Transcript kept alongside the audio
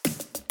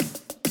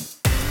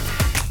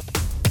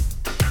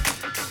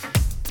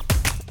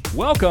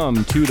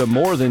Welcome to the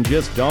More Than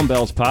Just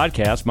Dumbbells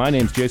podcast. My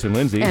name's Jason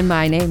Lindsay. And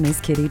my name is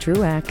Kitty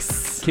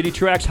Truax. Kitty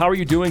Truax, how are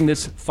you doing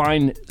this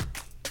fine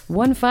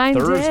One fine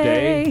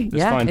Thursday?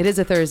 Day. It is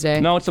a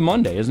Thursday. No, it's a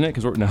Monday, isn't it?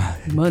 Because we're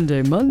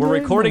Monday. We're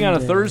recording on a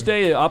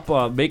Thursday,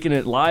 making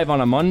it live on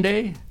a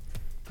Monday.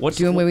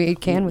 Doing what we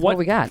can with what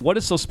we got. What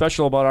is so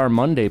special about our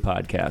Monday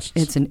podcasts?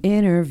 It's an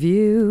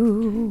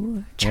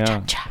interview.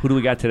 Who do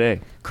we got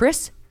today?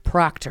 Chris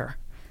Proctor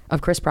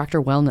of Chris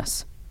Proctor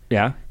Wellness.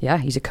 Yeah? Yeah,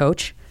 he's a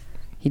coach.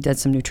 He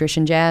does some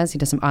nutrition jazz. He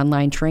does some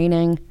online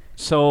training.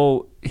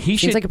 So he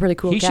Seems like a pretty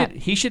cool cat.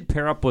 He should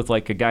pair up with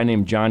like a guy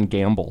named John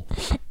Gamble.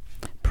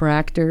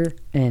 Proctor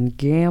and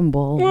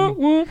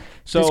Gamble.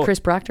 So, does Chris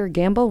Proctor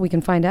gamble? We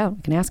can find out.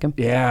 We can ask him.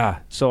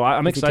 Yeah. So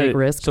I'm Does he excited. take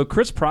risks? So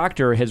Chris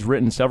Proctor has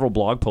written several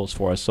blog posts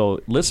for us. So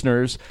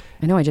listeners,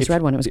 I know. I just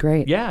read one. It was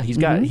great. yeah, he's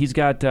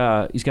got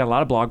a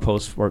lot of blog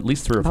posts, or at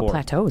least 3 or About 4.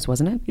 plateaus,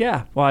 wasn't it?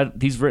 Yeah. Well,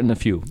 he's written a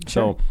few.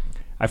 Sure. So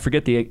I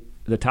forget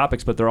the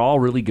topics, but they're all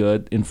really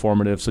good,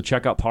 informative. So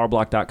check out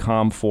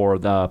powerblock.com for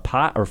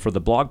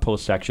the blog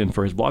post section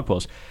for his blog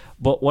post.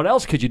 But what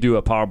else could you do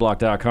at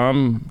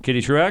powerblock.com,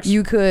 Kitty Truax?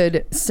 You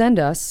could send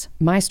us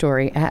my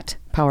story at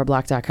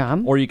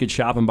powerblock.com. Or you could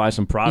shop and buy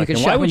some product. You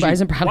could shop and buy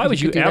some product. Why would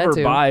You you could do that ever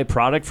too. buy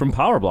product from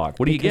Powerblock?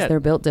 What do you Because get?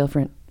 they're built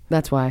different.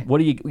 That's why. What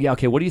do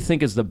you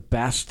think is the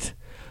best?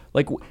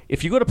 Like,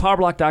 if you go to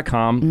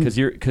powerblock.com because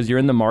you're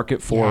in the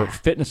market for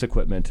fitness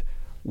equipment,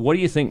 what do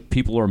you think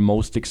people are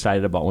most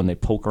excited about when they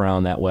poke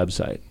around that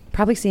website?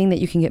 Probably seeing that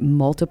you can get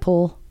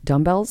multiple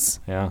dumbbells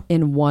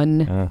in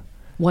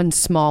one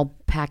small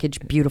package,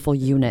 beautiful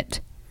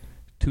unit.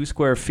 2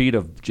 square feet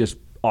of just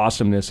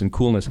awesomeness and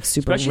coolness.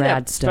 Super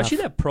rad stuff.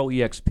 Especially that Pro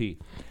EXP.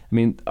 I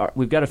mean,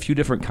 we've got a few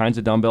different kinds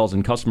of dumbbells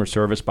and customer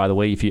service. By the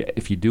way,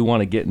 if you do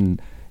want to get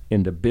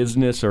into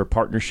business or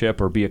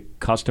partnership or be a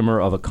customer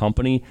of a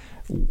company,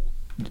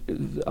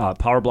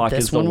 Powerblock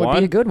is the one. This one would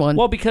be a good one.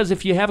 Well, because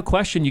if you have a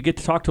question, you get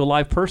to talk to a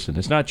live person.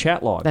 It's not a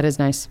chat log. That is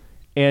nice.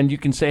 And you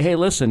can say, hey,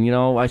 listen,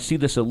 I see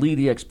this Elite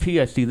EXP.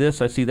 I see this.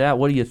 I see that.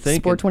 What do you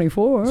think? Sport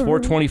 24.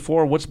 Sport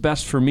 24. What's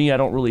best for me? I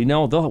don't really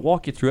know. They'll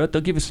walk you through it.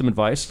 They'll give you some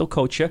advice. They'll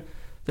coach you.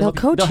 They'll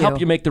help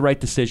you make the right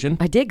decision.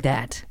 I dig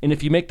that. And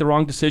if you make the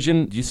wrong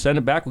decision, you send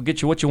it back. We'll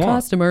get you what you want.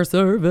 Customer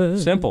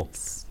service. Simple,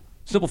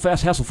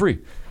 fast, hassle-free.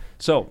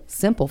 So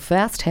simple,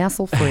 fast,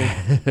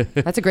 hassle-free.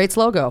 That's a great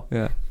slogan.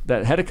 Yeah,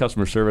 that head of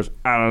customer service,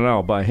 I don't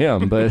know by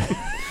him, but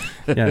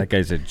yeah, that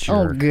guy's a jerk.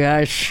 Oh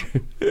gosh,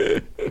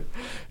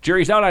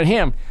 jury's out on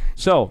him.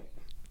 So,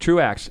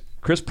 Truax,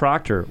 Chris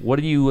Proctor, what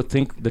do you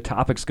think the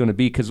topic's going to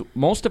be? Because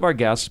most of our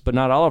guests, but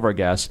not all of our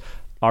guests,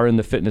 are in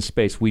the fitness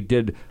space. We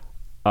did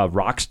a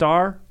rock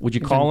star. Would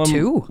you call him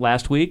 2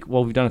 last week?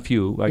 Well, we've done a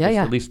few. I guess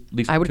at least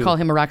I would 2. call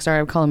him a rock star.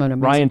 I would call him an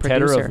amazing Ryan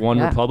producer. Tedder of One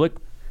Republic.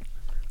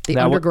 The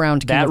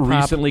underground king that of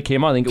pop. recently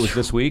came out. I think it was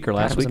this week or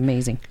last week. That was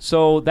amazing.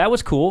 So that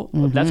was cool.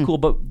 That's cool.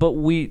 But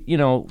we,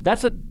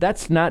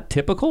 that's not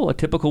typical. A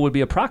typical would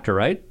be a proctor,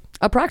 right?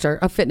 A proctor,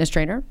 a fitness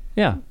trainer.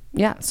 Yeah.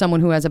 Yeah, someone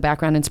who has a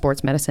background in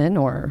sports medicine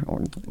or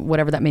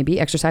whatever that may be,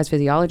 exercise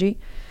physiology.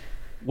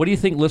 What do you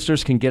think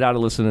listeners can get out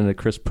of listening to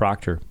Chris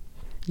Proctor?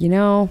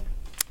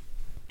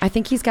 I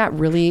think he's got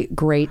really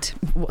great,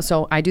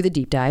 so I do the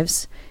deep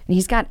dives, and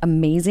he's got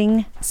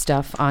amazing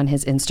stuff on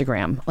his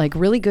Instagram, like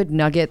really good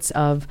nuggets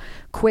of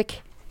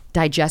quick,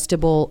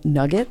 digestible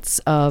nuggets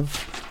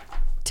of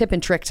tip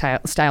and trick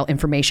style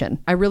information.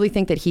 I really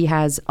think that he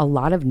has a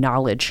lot of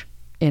knowledge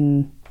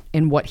in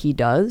what he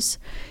does,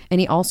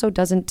 and he also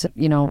doesn't,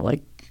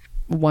 like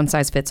one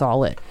size fits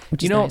all it,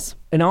 which is nice.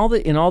 In all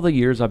the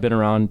years I've been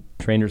around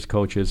trainers,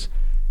 coaches,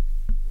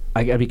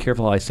 I gotta be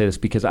careful how I say this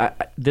because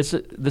this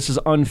is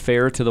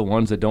unfair to the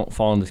ones that don't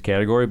fall in this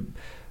category.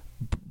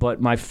 But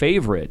my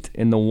favorite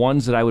and the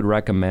ones that I would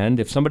recommend,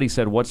 if somebody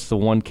said, "What's the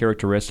one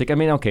characteristic?" I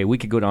mean, okay, we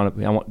could go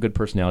down. I want good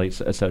personality,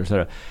 et cetera, et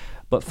cetera.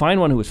 But find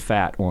one who was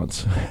fat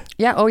once.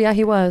 Yeah. Oh, yeah,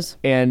 he was.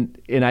 And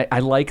I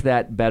like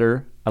that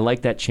better. I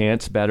like that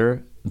chance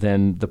better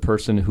than the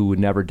person who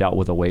never dealt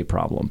with a weight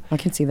problem. I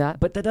can see that.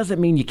 But that doesn't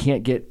mean you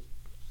can't get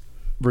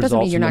results. Doesn't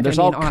mean you're not There's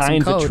gonna all be an awesome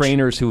kinds coach. of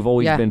trainers who've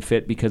always been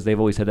fit because they've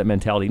always had that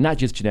mentality, not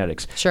just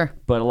genetics. Sure.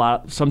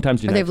 But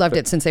sometimes genetics. They've loved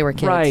it since they were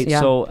kids. Right.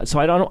 Yeah. So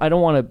I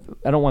don't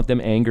want them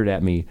angered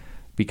at me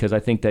because I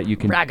think that you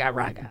can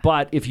raga.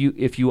 But if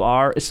you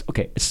are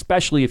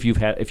especially if you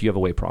have a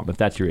weight problem, if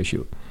that's your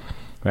issue.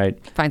 Right.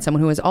 Find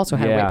someone who has also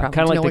had a weight problem.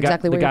 Kind of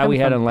like the guy we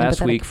had on last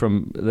Empathetic. week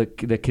from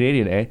the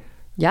Canadian, eh?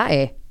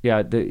 Yeah,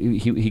 Yeah,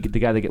 the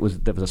guy that was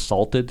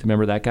assaulted.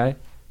 Remember that guy?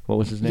 What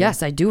was his name?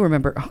 Yes, I do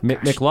remember. Oh,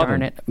 Mick gosh, Lovin.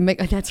 darn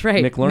it. That's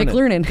right. Mick Lernin.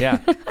 Lernin. Yeah.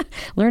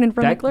 Learning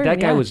from Mick Lernin.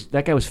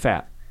 That guy was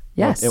fat.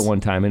 Yes. At one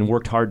time and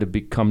worked hard to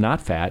become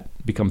not fat,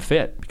 become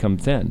fit, become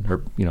thin,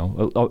 or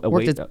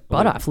worked his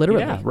butt off,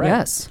 literally. Yeah, right.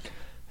 Yes.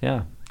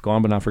 Yeah.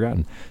 Gone but not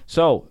forgotten.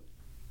 So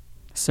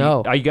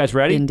are you guys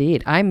ready?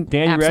 Indeed. I'm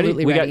Dan, you ready?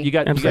 absolutely ready. You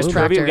got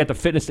trivia. We got the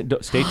fitness.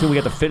 Stay tuned. We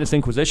got the Fitness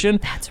Inquisition.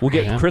 That's We'll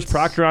right. get Chris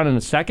Proctor on in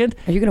a second.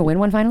 Are you going to win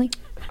one finally?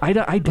 I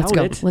doubt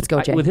it. Let's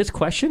go, Jay. With his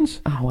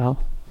questions? Oh,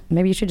 well.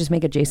 Maybe you should just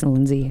make a Jason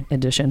Lindsay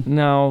edition.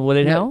 No.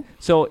 No?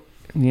 So,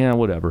 yeah,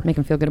 whatever. Make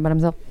him feel good about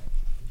himself.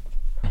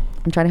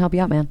 I'm trying to help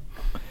you out, man.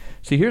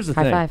 See, here's the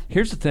High thing. five.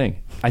 Here's the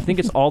thing. I think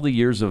it's all the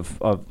years of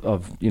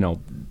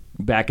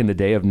back in the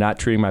day of not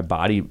treating my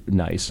body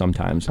nice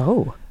sometimes.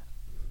 Oh.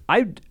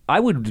 I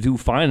would do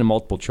fine in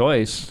multiple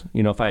choice,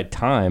 if I had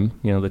time,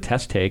 the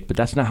test take, but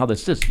that's not how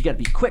this is. You got to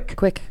be quick.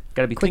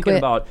 Got to be thinking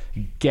about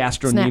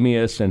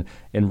gastrocnemius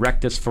and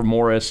rectus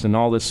femoris and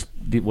all this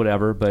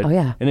whatever. But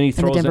and then he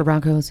throws the Denver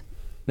Broncos.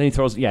 Then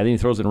he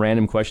throws in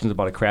random questions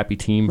about a crappy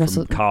team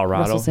from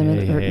Colorado. Russell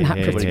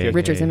Simmons,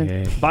 Richard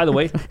Simmons. By the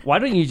way, why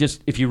don't you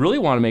just, if you really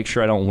want to make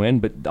sure I don't win,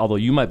 but although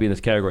you might be in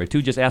this category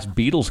too, just ask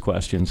Beatles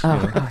questions.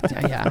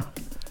 Yeah.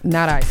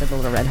 Not I, said the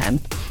little red hen.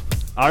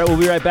 All right, we'll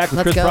be right back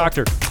with Chris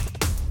Proctor.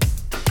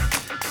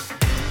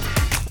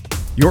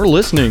 You're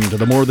listening to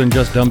the More Than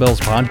Just Dumbbells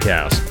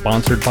podcast,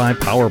 sponsored by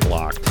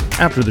PowerBlock.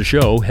 After the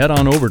show, head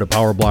on over to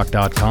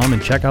powerblock.com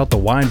and check out the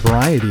wide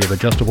variety of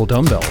adjustable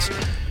dumbbells.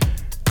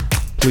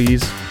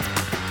 Please,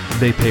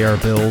 they pay our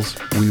bills.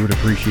 We would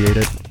appreciate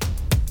it.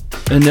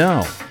 And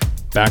now,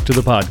 back to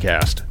the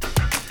podcast.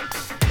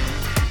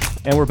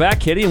 And we're back,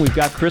 Kitty, and we've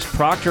got Chris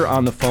Proctor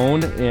on the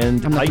phone.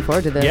 And I'm looking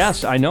forward to this.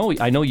 Yes, I know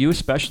you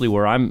especially.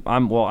 Where I'm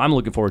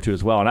looking forward to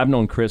as well. And I've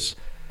known Chris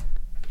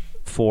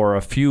for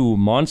a few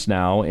months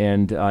now,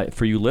 and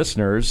for you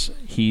listeners,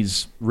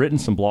 he's written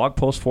some blog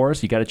posts for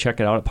us. You got to check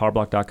it out at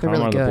powerblock.com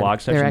on the blog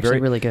section. They're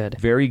actually really good.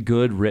 Very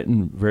good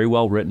written, very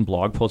well written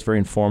blog posts, very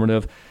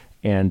informative.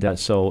 And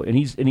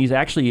he's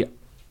actually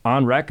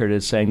on record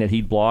as saying that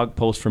he'd blog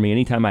post for me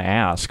anytime I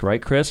ask.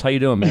 Right, Chris? How you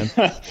doing, man?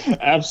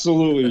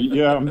 Absolutely.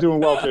 Yeah, I'm doing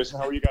well, Jason.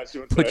 How are you guys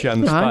doing today? Put you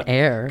on the spot. On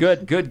air.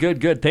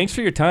 Good. Thanks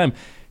for your time.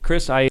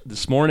 Chris,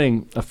 this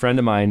morning, a friend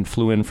of mine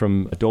flew in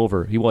from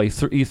Dover.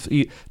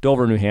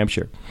 Dover, New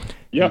Hampshire.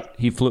 Yeah.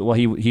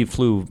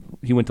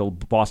 He went to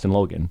Boston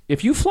Logan.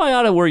 If you fly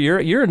out of where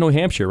you're in New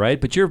Hampshire,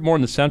 right? But you're more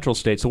in the central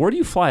states. So where do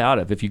you fly out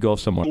of if you go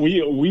somewhere?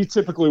 We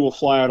typically will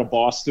fly out of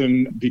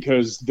Boston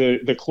because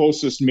the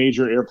closest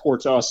major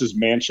airport to us is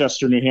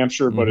Manchester, New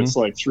Hampshire, but it's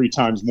like 3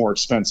 times more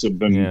expensive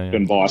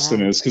than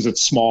Boston is because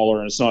it's smaller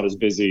and it's not as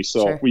busy.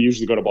 So we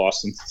usually go to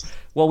Boston.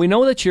 Well, we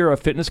know that you're a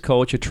fitness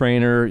coach, a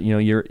trainer.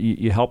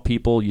 You help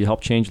people, you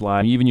help change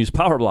lives. You even use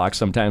PowerBlock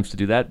sometimes to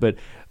do that. But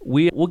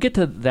we'll get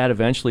to that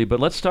eventually. But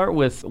let's start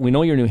with, we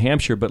know you're New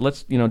Hampshire, but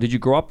did you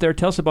grow up there?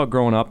 Tell us about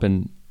growing up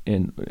and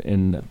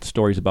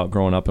stories about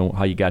growing up and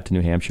how you got to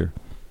New Hampshire.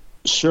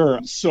 Sure.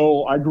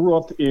 So I grew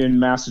up in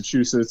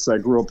Massachusetts. I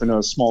grew up in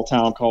a small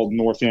town called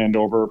North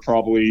Andover,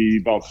 probably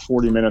about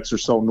 40 minutes or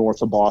so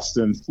north of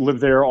Boston. Lived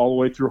there all the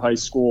way through high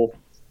school.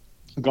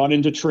 Got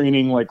into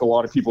training like a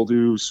lot of people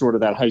do, sort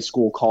of that high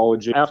school,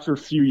 college. After a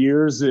few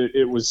years,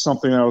 it was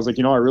something I was like,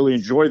 I really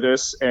enjoy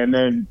this. And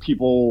then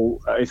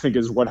people, I think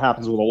is what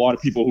happens with a lot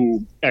of people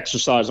who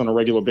exercise on a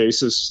regular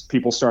basis.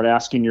 People start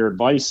asking your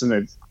advice, and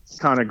it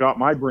kind of got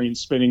my brain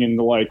spinning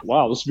into like,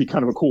 wow, this would be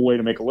kind of a cool way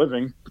to make a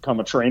living, become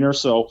a trainer.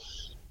 So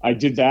I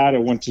did that. I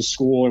went to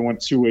school. I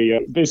went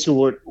to basically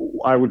what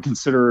I would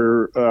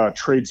consider a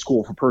trade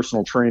school for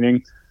personal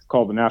training,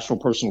 called the National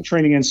Personal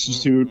Training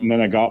Institute. And then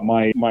I got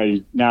my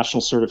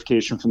national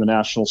certification from the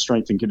National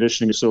Strength and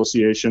Conditioning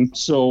Association.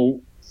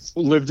 So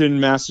lived in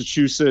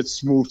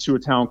Massachusetts, moved to a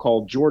town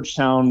called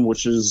Georgetown,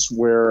 which is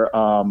where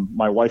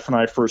my wife and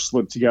I first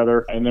lived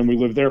together. And then we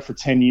lived there for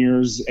 10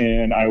 years.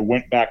 And I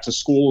went back to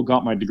school,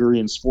 got my degree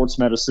in sports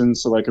medicine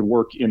so I could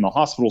work in the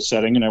hospital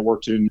setting. And I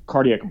worked in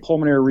cardiac and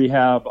pulmonary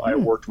rehab. I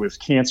worked with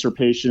cancer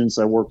patients.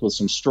 I worked with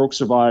some stroke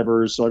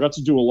survivors. So I got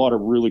to do a lot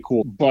of really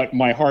cool. But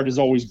my heart has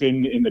always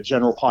been in the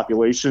general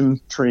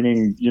population,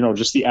 training,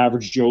 just the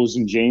average Joes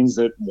and Janes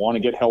that want to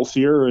get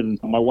healthier. And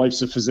my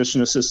wife's a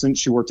physician assistant.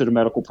 She worked at a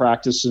medical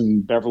practice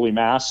in Beverly,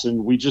 Mass.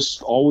 And we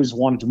just always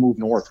wanted to move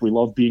north. We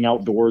love being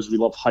outdoors. We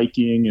love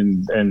hiking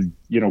and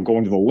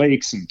going to the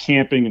lakes and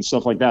camping and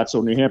stuff like that.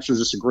 So New Hampshire is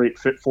just a great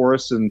fit for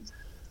us. And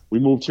we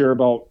moved here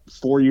about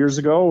 4 years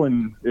ago,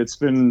 and it's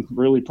been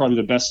really probably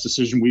the best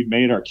decision we've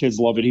made. Our kids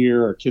love it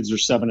here. Our kids are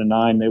 7 and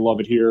 9. They love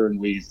it here. And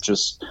we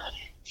just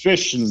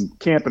fish and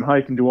camp and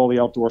hike and do all the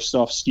outdoor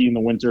stuff, ski in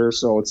the winter.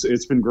 So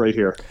it's been great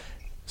here.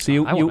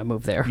 So I want to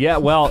move there. Yeah,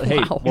 well, hey,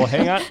 well,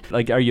 hang on.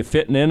 Like, are you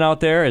fitting in out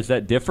there? Is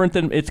that different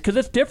than because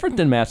it's different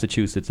than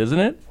Massachusetts, isn't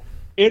it?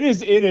 It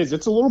is.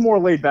 It's a little more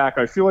laid back.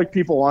 I feel like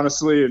people,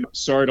 honestly, and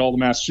sorry to all the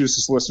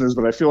Massachusetts listeners,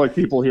 but I feel like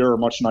people here are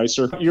much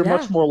nicer. You're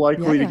much more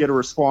likely to get a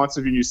response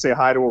if you say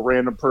hi to a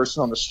random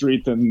person on the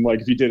street than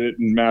like if you did it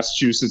in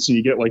Massachusetts and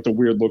you get like the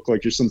weird look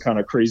like you're some kind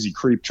of crazy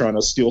creep trying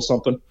to steal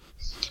something.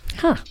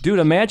 Huh. Dude,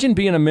 imagine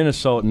being a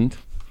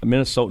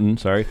Minnesotan,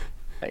 sorry.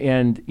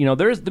 And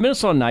there's the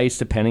Minnesota nice,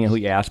 depending on who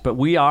you ask, but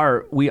we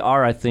are,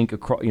 I think,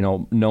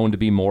 known to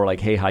be more like,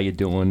 hey, how you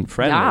doing,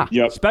 friendly,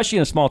 especially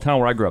in a small town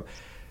where I grew up.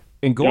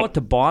 And go out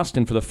to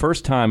Boston for the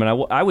first time,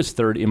 and I was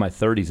in my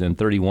 30s then,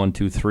 31,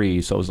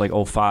 23, so it was like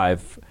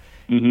 05,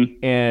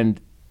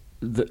 and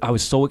I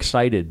was so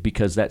excited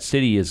because that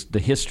city is the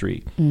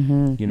history,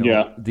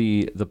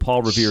 the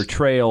Paul Revere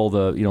Trail,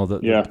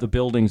 the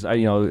buildings,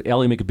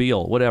 Ellie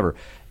McBeal, whatever,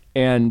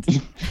 and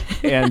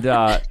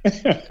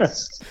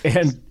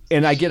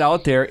And I get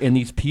out there, and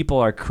these people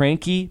are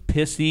cranky,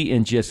 pissy,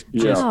 and just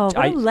Oh, what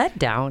a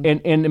letdown.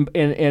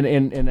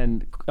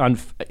 And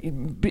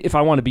if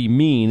I want to be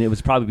mean, it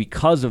was probably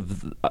because I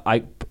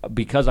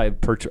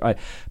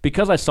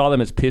saw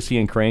them as pissy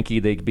and cranky,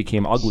 they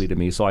became ugly to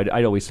me. So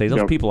I'd always say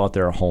those people out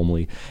there are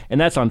homely,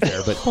 and that's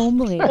unfair. But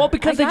homely. Well,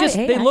 because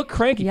they look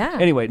cranky. Yeah.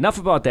 Anyway, enough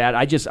about that.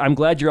 I'm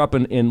glad you're up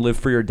and Live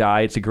Free or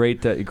Die. It's a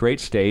great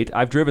state.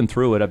 I've driven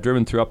through it. I've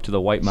driven through up to the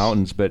White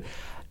Mountains, but.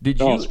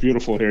 Oh, it's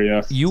beautiful here,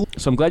 yeah.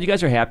 So I'm glad you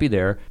guys are happy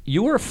there.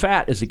 You were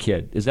fat as a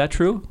kid. Is that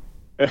true?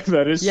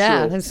 That is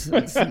true.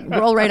 Let's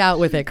roll right out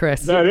with it,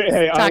 Chris. Talk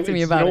to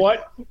me about it. You know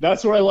what?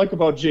 That's what I like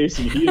about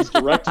Jason. He is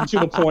direct and to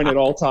the point at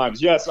all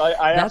times. Yes, I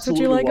That's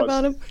absolutely what you like was.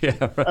 about him?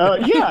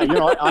 Yeah.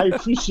 Yeah, I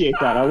appreciate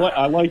that.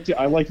 I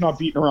like not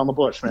beating around the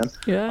bush, man.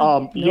 Yeah.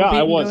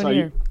 I was.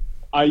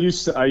 I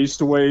used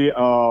to weigh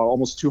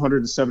almost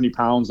 270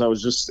 pounds. I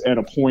was just at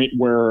a point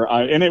where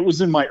and it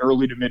was in my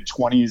early to mid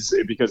 20s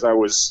because I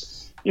was,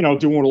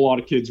 doing what a lot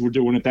of kids were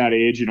doing at that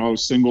age. I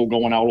was single,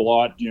 going out a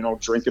lot,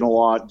 drinking a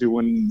lot,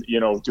 doing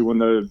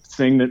the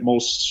thing that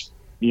most,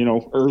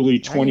 early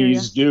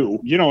 20s do.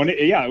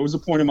 It was a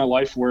point in my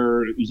life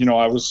where,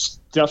 I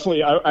was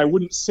definitely, I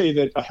wouldn't say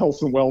that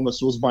health and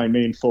wellness was my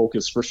main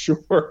focus for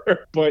sure.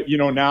 But,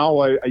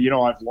 now,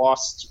 I've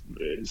lost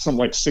something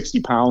like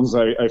 60 pounds.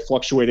 I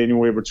fluctuate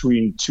anywhere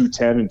between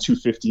 210 and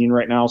 215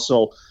 right now.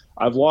 So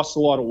I've lost a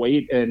lot of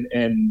weight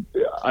and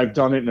I've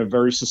done it in a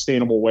very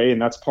sustainable way.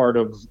 And that's part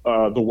of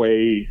the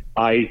way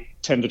I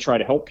tend to try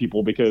to help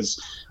people,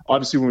 because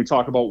obviously when we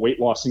talk about weight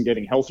loss and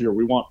getting healthier,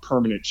 we want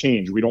permanent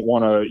change. We don't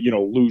want to,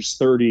 lose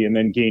 30 and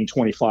then gain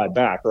 25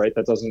 back, right?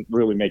 That doesn't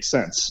really make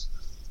sense.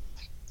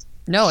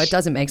 No, it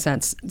doesn't make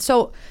sense.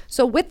 So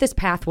with this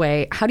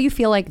pathway, how do you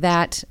feel like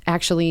that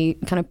actually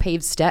kind of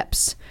paved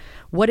steps?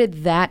 What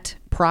did that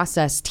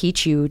process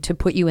teach you to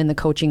put you in the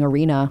coaching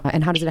arena,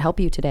 and how does it help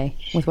you today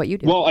with what you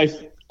do? Well,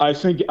 I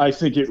think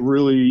it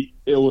really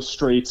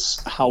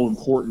illustrates how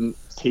important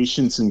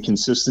patience and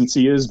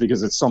consistency is,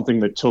 because it's something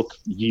that took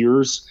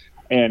years.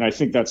 And I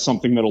think that's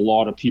something that a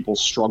lot of people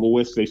struggle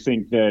with. They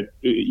think that,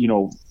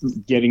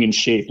 getting in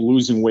shape,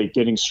 losing weight,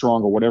 getting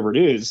stronger, whatever it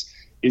is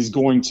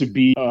going to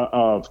be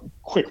a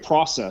quick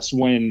process,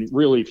 when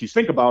really, if you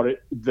think about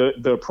it,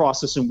 the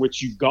process in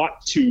which you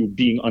got to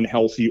being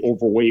unhealthy,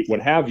 overweight,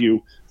 what have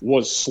you,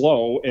 was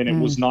slow, and it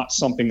was not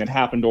something that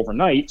happened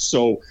overnight.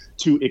 So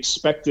to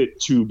expect it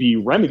to be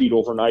remedied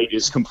overnight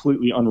is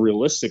completely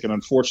unrealistic. And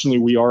unfortunately,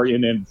 we are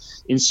in an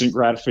instant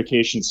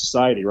gratification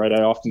society, right?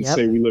 I often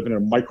say we live in a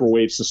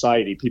microwave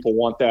society. People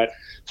want that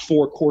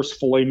 4-course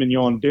filet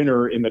mignon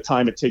dinner in the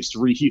time it takes to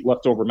reheat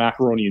leftover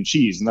macaroni and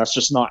cheese. And that's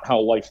just not how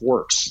life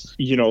works.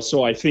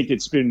 So I think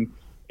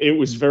it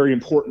was very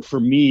important for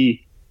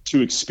me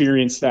to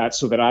experience that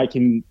so that I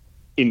can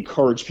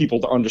encourage people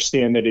to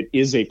understand that it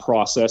is a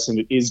process and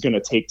it is going to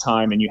take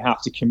time, and you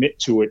have to commit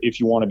to it if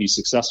you want to be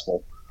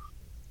successful.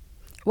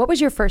 What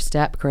was your first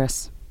step,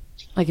 Chris?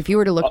 Like, if you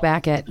were to look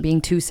back at being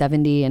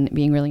 270 and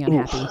being really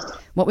unhappy,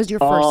 what was your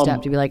first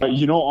step to be like?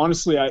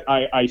 Honestly,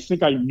 I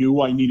think I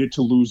knew I needed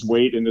to lose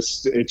weight, and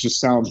it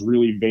just sounds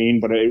really vain,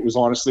 but it was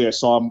honestly, I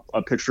saw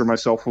a picture of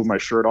myself with my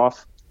shirt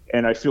off,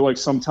 and I feel like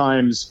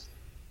sometimes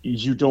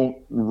you don't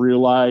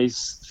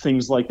realize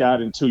things like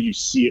that until you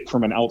see it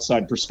from an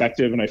outside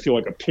perspective. And I feel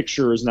like a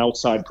picture is an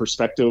outside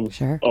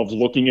perspective of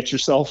looking at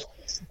yourself.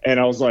 And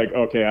I was like,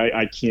 okay,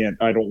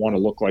 I don't want to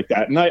look like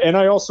that. And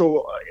I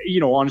also,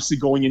 honestly,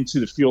 going into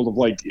the field of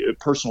like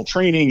personal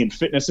training and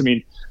fitness,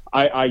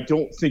 I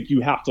don't think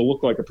you have to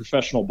look like a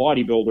professional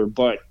bodybuilder,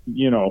 but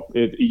you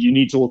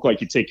need to look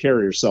like you take care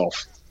of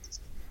yourself.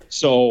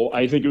 So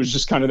I think it was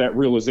just kind of that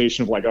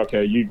realization of like,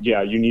 okay, you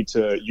need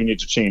to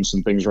change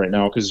some things right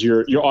now, because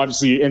you're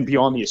obviously, and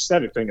beyond the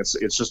aesthetic thing,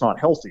 it's just not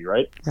healthy,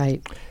 right?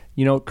 Right.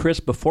 Chris,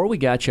 before we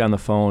got you on the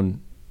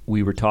phone,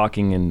 we were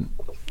talking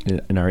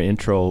in our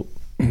intro,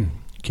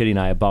 Kitty and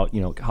I, about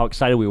how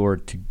excited we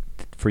were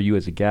for you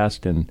as a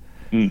guest, and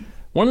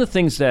one of the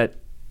things that,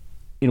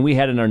 and we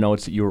had in our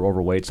notes that you were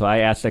overweight, so I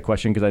asked that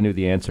question because I knew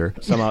the answer.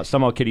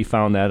 Somehow Kitty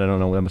found that. I don't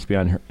know, that must be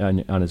on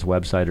his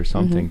website or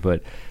something,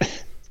 but.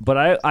 But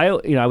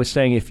I was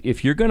saying,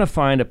 if you're going to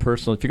if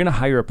you're going to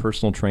hire a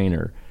personal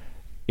trainer,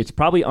 it's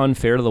probably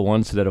unfair to the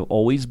ones that have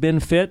always been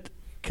fit,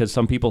 because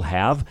some people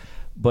have.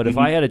 But if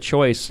I had a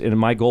choice and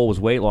my goal was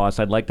weight loss,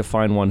 I'd like to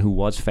find one who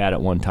was fat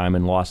at one time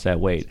and lost that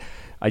weight.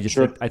 I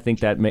think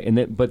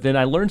that but then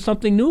I learned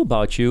something new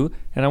about you,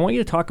 and I want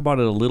you to talk about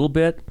it a little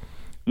bit.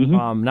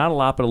 Not a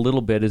lot, but a little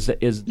bit.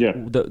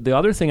 The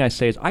other thing I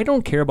say is, I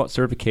don't care about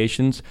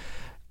certifications.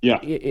 Yeah,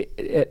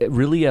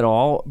 really at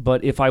all.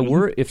 But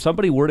if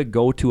somebody were to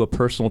go to a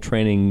personal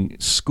training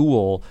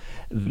school,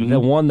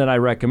 the one that I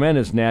recommend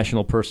is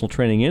National Personal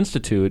Training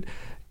Institute,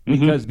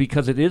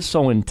 because it is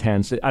so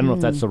intense. I don't know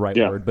if that's the right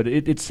word, but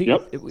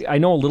I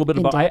know a little bit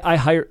about.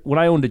 When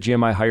I owned a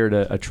gym, I hired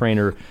a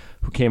trainer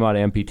who came out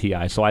of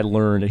MPTI, so I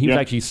learned, and he was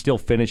actually still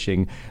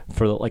finishing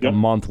for a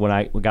month when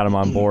I got him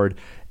on board.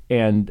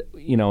 And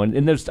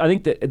and there's, I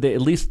think that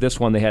at least this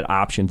one, they had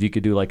options. You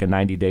could do like a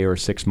 90-day or a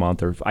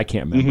 6-month, or I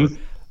can't remember.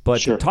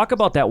 But Sure. talk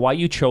about that, why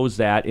you chose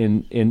that,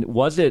 and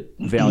was it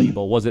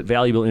valuable? Was it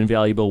valuable,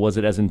 invaluable? Was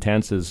it as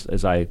intense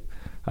as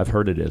I've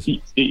heard it is?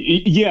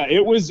 Yeah,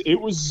 it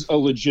was a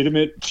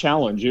legitimate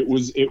challenge. It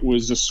was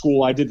a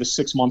school. I did the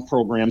 6-month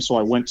program, so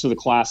I went to the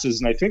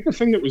classes, and I think the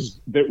thing that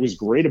was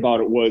great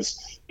about it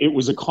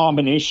was a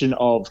combination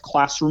of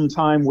classroom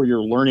time where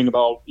you're learning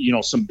about,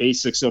 some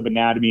basics of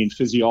anatomy and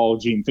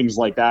physiology and things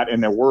like that,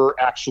 and there were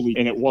actually,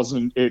 and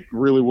it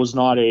really was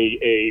not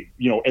a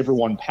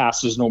everyone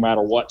passes no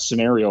matter what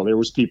scenario. There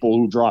was people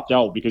who dropped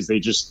out because they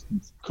just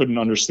couldn't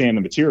understand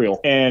the material,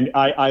 and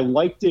I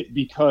liked it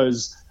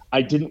because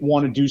I didn't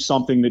want to do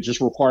something that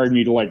just required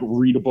me to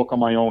read a book on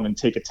my own and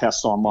take a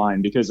test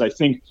online, because I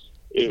think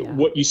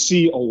what you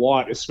see a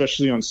lot,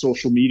 especially on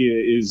social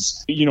media,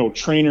 is,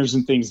 trainers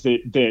and things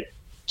that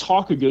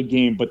talk a good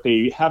game, but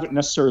they haven't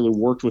necessarily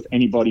worked with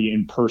anybody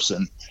in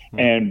person.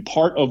 And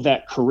part of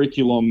that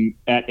curriculum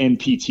at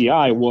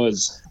NPTI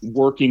was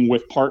working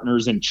with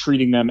partners and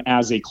treating them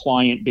as a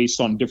client based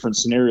on different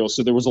scenarios.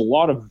 So there was a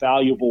lot of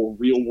valuable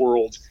real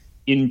world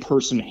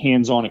in-person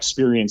hands-on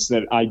experience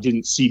that I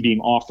didn't see being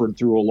offered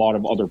through a lot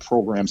of other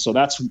programs. So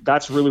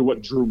that's really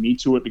what drew me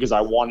to it, because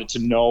I wanted to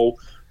know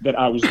that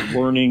I was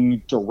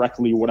learning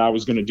directly what I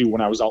was going to do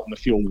when I was out in the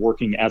field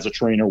working as a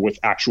trainer with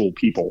actual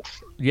people.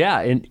 Yeah,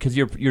 and because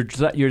you're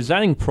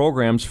designing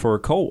programs for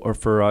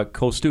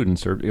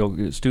co-students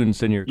or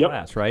students in your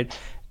class, right?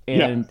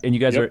 And you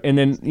guys are, and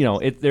then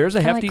there's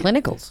a hefty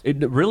like clinicals.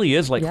 It really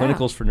is like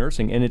clinicals for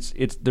nursing, and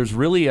there's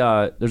really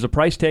there's a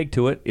price tag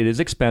to it. It is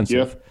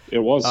expensive. Yeah, it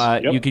was.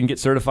 You can get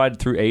certified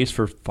through ACE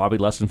for probably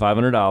less than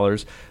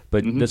 $500,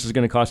 but this is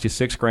going to cost you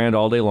 $6,000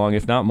 all day long,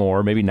 if not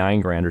more, maybe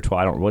 $9,000 or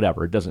 $12,000,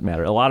 whatever. It doesn't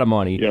matter. A lot of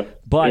money. Yeah,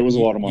 but it was a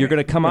lot of money. You're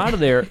going to come out of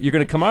there. You're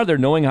going to come out of there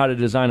knowing how to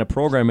design a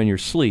program in your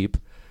sleep.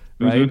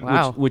 Right.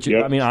 Wow. Which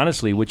I mean,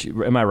 honestly,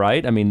 am I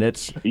right? I mean,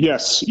 that's.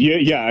 Yes.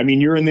 Yeah. I mean,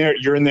 you're in there.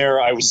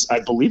 I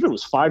believe it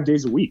was 5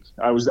 days a week.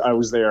 I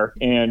was there,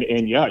 and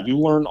yeah, you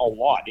learn a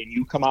lot, and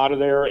you come out of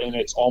there, and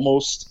it's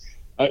almost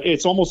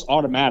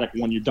automatic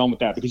when you're done with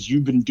that, because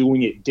you've been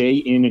doing it day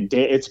in and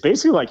day. It's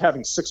basically like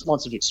having 6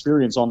 months of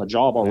experience on the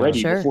job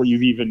already before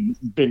you've even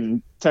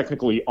been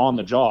technically on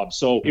the job.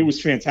 So it was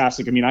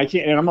fantastic. I mean,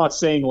 and I'm not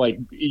saying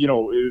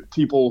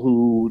people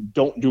who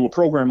don't do a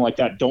program like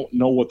that don't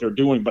know what they're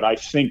doing, but I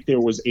think there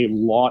was a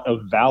lot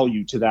of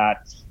value to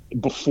that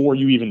before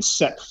you even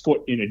set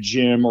foot in a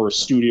gym or a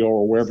studio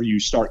or wherever you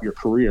start your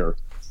career.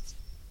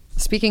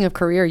 Speaking of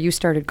career, you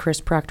started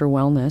Chris Proctor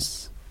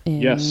Wellness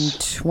in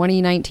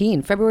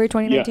 2019, February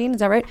 2019.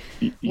 Is that right?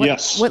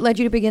 Yes. What led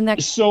you to begin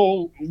that?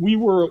 So we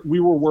were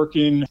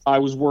working. I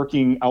was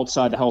working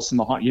outside the house in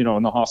the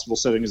hospital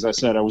setting. As I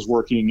said, I was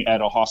working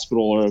at a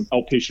hospital,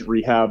 outpatient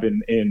rehab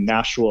in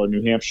Nashua,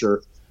 New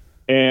Hampshire.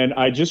 And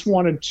I just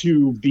wanted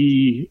to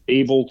be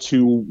able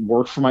to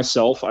work for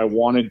myself. I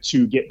wanted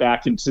to get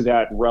back into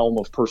that realm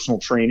of personal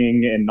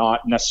training and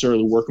not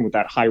necessarily working with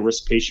that high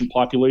risk patient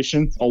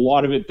population. A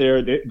lot of it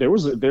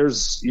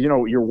there's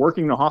you're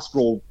working in a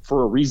hospital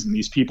for a reason.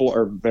 These people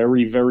are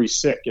very, very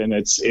sick, and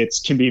it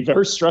can be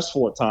very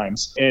stressful at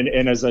times. And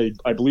as I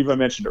believe I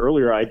mentioned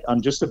earlier, I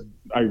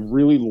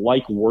really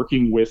like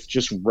working with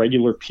just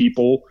regular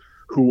people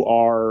who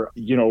are,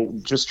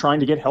 just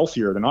trying to get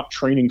healthier. They're not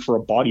training for a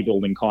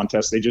bodybuilding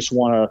contest. They just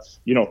want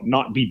to,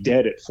 not be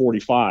dead at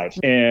 45.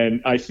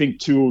 And I think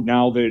too,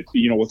 now that,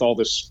 with all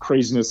this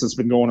craziness that's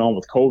been going on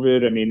with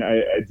COVID, I mean,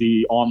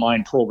 the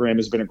online program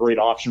has been a great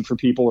option for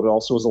people. It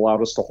also has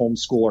allowed us to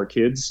homeschool our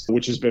kids,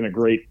 which has been a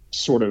great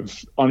sort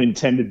of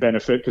unintended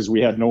benefit, because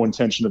we had no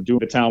intention of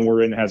doing. The town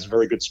we're in has a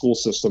very good school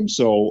system.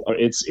 So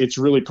it's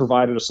really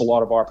provided us a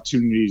lot of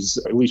opportunities,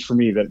 at least for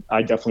me, that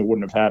I definitely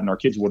wouldn't have had and our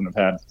kids wouldn't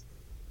have had.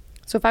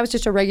 So if I was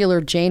just a regular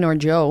Jane or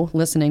Joe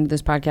listening to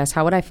this podcast,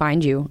 how would I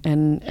find you,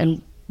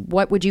 and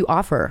what would you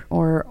offer,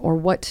 or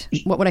what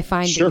would I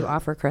find that you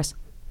offer, Chris?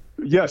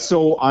 Yeah,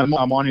 so I'm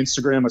on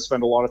Instagram. I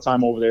spend a lot of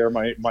time over there.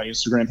 My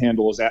Instagram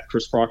handle is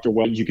 @Chris Proctor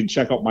Wellness. You can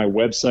check out my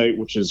website,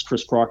 which is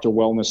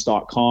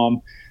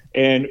chrisproctorwellness.com.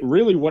 And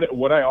really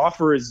what I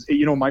offer is,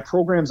 my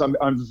programs,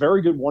 I'm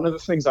very good. One of the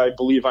things I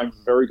believe I'm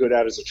very good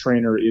at as a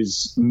trainer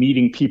is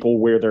meeting people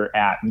where they're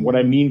at. And what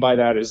I mean by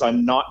that is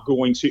I'm not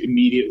going to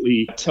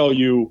immediately tell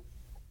you,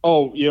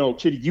 oh,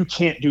 kid, you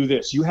can't do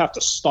this. You have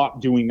to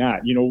stop doing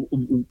that.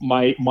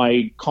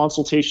 My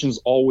consultations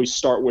always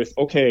start with,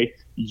 okay,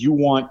 you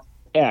want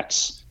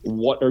X.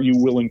 What are you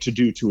willing to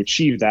do to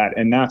achieve that?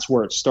 And that's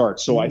where it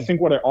starts. So I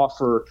think what I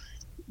offer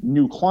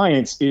new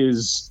clients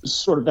is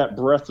sort of that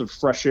breath of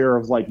fresh air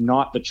of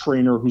not the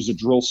trainer who's a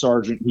drill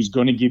sergeant who's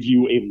going to give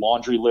you a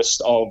laundry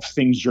list of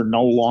things you're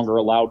no longer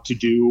allowed to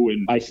do.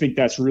 And I think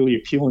that's really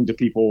appealing to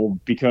people,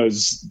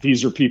 because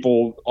these are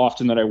people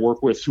often that I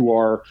work with who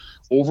are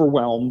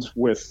overwhelmed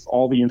with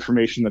all the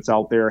information that's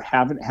out there,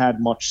 haven't had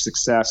much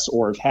success,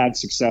 or have had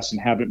success and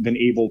haven't been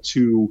able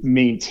to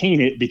maintain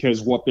it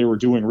because what they were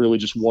doing really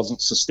just wasn't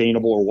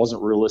sustainable or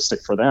wasn't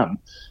realistic for them.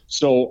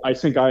 So I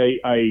think I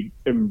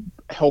am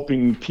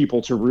helping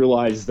people to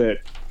realize that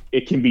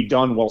it can be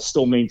done while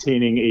still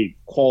maintaining a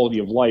quality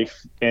of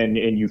life, and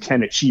you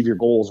can achieve your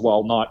goals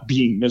while not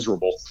being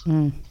miserable.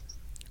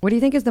 What do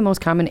you think is the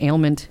most common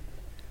ailment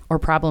or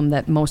problem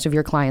that most of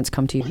your clients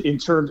come to you? In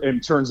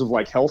terms of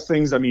like health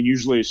things, I mean,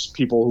 usually it's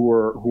people who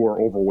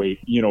are overweight,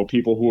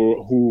 people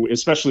who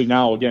especially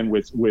now, again,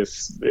 with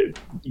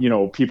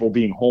people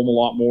being home a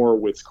lot more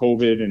with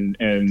COVID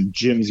and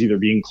gyms either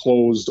being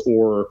closed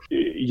or,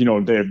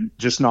 they're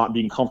just not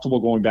being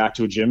comfortable going back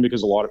to a gym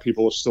because a lot of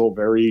people are still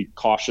very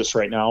cautious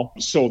right now.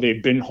 So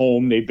they've been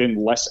home, they've been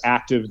less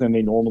active than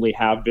they normally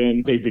have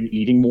been. They've been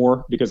eating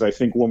more because I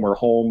think when we're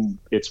home,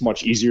 it's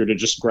much easier to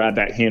just grab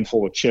that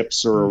handful of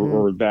chips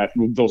or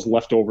those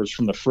leftovers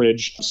from the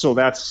fridge. So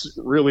that's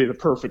really the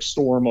perfect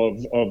storm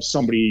of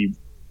somebody,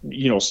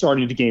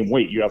 starting to gain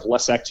weight. You have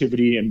less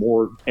activity and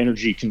more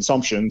energy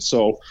consumption.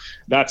 So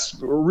that's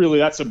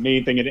a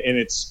main thing. And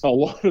it's a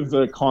lot of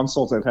the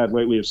consults I've had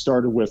lately have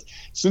started with,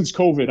 since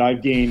COVID,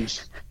 I've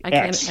gained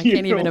X. I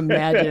can't even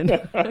imagine.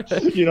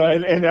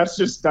 And that's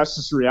just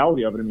the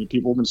reality of it. I mean,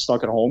 people have been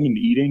stuck at home and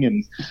eating,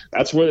 and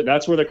that's where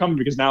they're coming,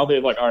 because now they're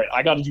like, all right,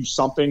 I got to do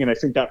something. And I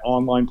think that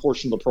online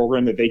portion of the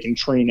program that they can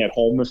train at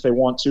home if they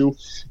want to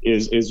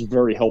is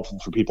very helpful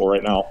for people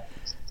right now.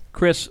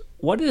 Chris,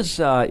 what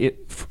is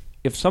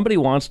if somebody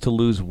wants to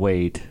lose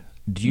weight,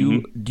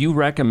 do you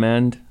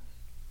recommend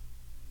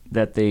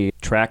that they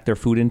track their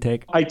food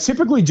intake? I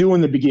typically do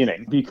in the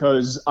beginning,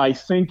 because I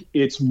think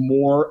it's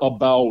more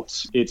about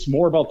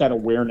that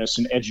awareness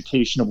and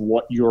education of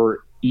what your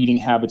eating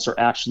habits are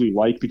actually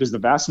like, because the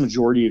vast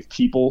majority of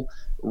people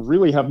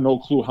really have no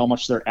clue how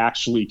much they're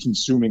actually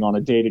consuming on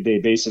a day-to-day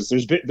basis.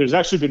 There's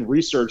actually been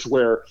research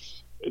where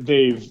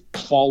they've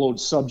followed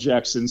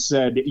subjects and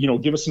said,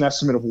 give us an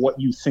estimate of what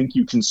you think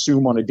you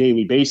consume on a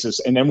daily basis.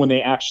 And then when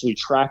they actually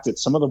tracked it,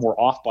 some of them were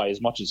off by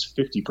as much as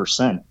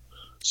 50%.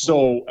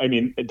 So, I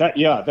mean,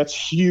 that's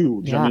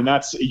huge. Yeah. I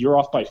mean, you're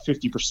off by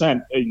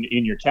 50%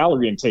 in your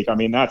calorie intake. I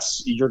mean,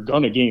 you're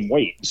going to gain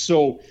weight.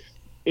 So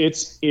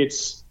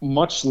it's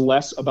much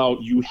less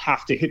about you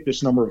have to hit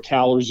this number of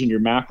calories in your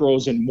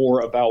macros and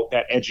more about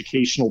that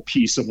educational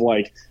piece of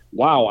like,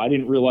 wow, I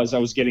didn't realize I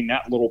was getting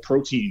that little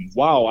protein.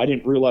 Wow, I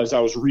didn't realize I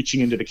was reaching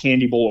into the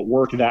candy bowl at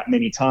work that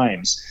many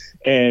times.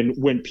 And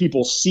when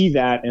people see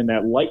that and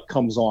that light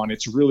comes on,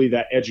 it's really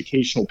that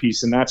educational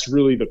piece. And that's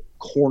really the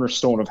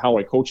cornerstone of how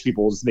I coach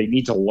people, is they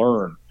need to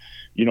learn.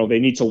 They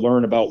need to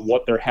learn about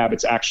what their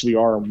habits actually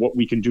are and what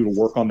we can do to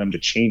work on them to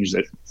change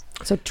it.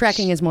 So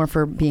tracking is more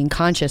for being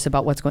conscious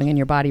about what's going in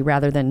your body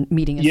rather than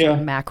meeting a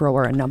certain macro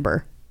or a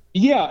number.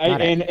 Yeah,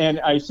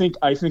 and I think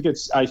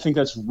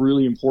that's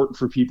really important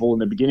for people in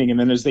the beginning, and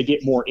then as they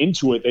get more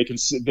into it,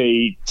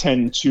 they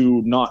tend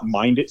to not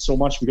mind it so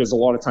much, because a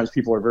lot of times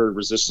people are very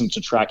resistant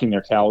to tracking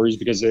their calories,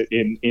 because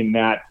in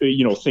that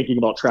thinking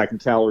about tracking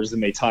calories, then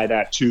they tie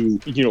that to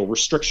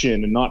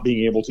restriction and not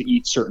being able to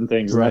eat certain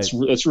things. Right.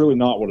 And that's really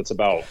not what it's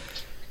about.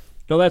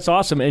 No, that's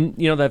awesome. And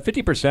that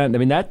 50%, I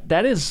mean,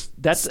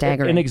 that's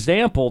staggering. An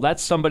example.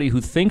 That's somebody who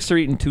thinks they're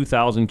eating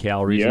 2,000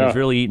 calories and is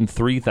really eating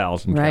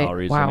 3,000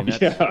 calories. Wow. I mean,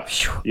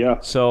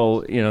 yeah.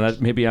 So, that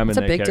maybe I'm in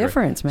that category. That's a big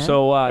difference, man.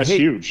 So, that's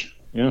huge.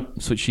 Yeah.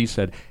 That's what she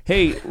said.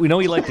 Hey, we know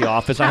you like The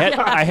Office.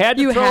 I had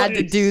to you throw had it.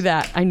 to do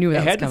that. I knew that.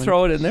 I had to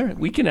throw it in there.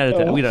 We can edit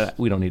that.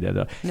 We don't need to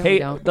edit that. No,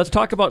 hey, let's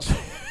talk about.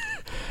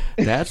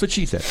 That's what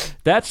she said.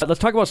 Let's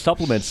talk about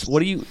supplements.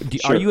 What are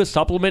you a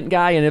supplement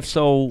guy? And if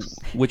so,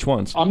 which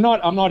ones? I'm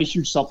not a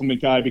huge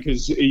supplement guy,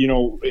 because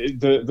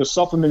the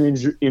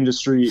supplement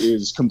industry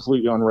is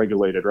completely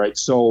unregulated, right?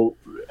 So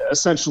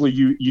essentially,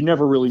 you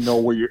never really know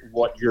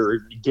what you're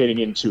getting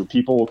into.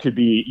 People could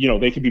be,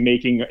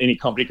 any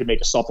company could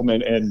make a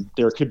supplement, and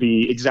there could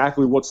be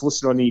exactly what's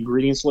listed on the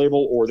ingredients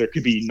label, or there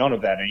could be none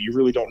of that, and you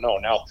really don't know.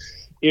 Now,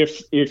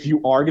 if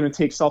you are going to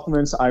take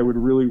supplements, I would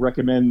really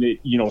recommend that,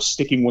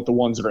 sticking with the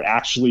ones that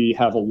actually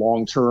have a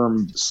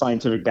long-term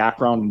scientific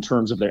background in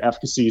terms of their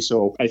efficacy.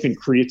 So I think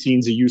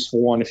creatine's a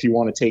useful one if you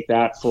want to take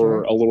that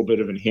for a little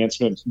bit of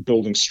enhancement,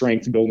 building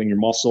strength, building your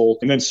muscle.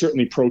 And then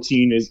certainly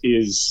protein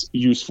is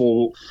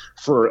useful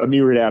for a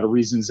myriad of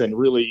reasons. And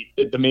really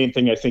the main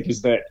thing I think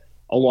is that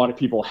a lot of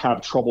people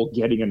have trouble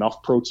getting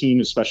enough protein,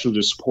 especially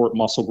to support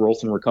muscle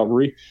growth and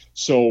recovery.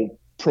 So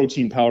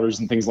protein powders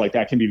and things like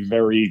that can be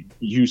very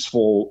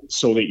useful,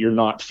 so that you're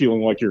not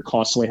feeling like you're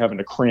constantly having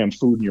to cram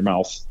food in your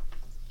mouth.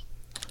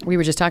 We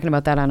were just talking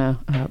about that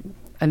on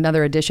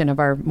another edition of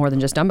our More Than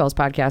Just Dumbbells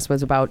podcast,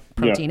 was about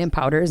protein and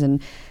powders.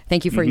 And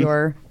thank you for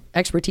your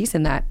expertise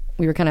in that.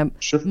 We were kind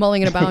of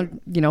mulling it about,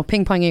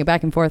 ping-ponging it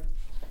back and forth.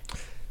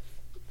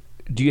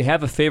 Do you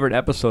have a favorite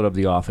episode of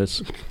The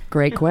Office?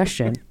 Great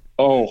question.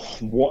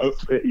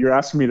 You're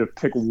asking me to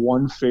pick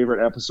one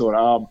favorite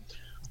episode.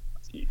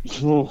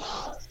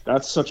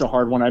 That's such a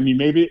hard one. I mean,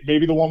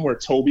 maybe the one where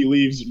Toby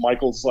leaves,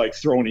 Michael's like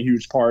throwing a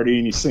huge party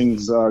and he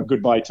sings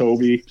 "Goodbye,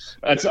 Toby."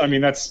 I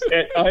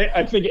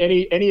think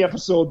any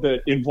episode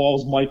that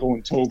involves Michael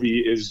and Toby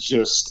is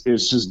just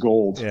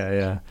gold.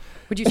 Yeah.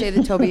 Would you say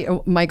that Toby,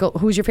 Michael,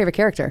 who's your favorite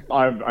character?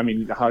 I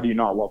mean, how do you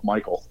not love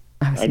Michael?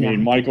 I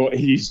mean, Michael,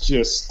 he's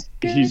just.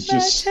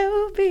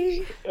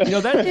 Toby.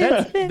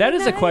 That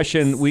is a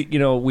question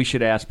we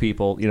should ask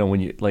people.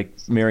 When you like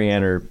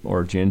Marianne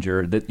or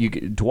Ginger,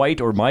 that Dwight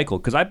or Michael,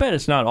 because I bet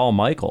it's not all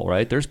Michael,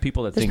 right? There's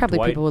people that There's think probably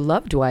Dwight. people who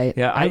love Dwight.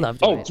 Yeah, I love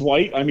Dwight.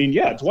 Dwight. I mean,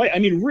 Dwight. I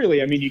mean,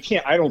 really. I mean, you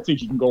can't. I don't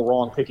think you can go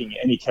wrong picking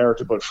any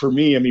character. But for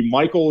me, I mean,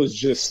 Michael is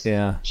just.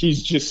 Yeah.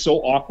 He's just so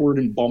awkward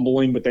and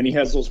bumbling, but then he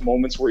has those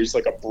moments where he's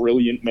like a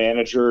brilliant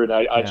manager, and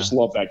I just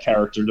love that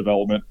character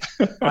development.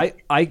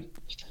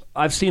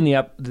 I've seen the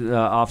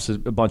Office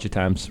a bunch of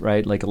times,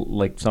 right?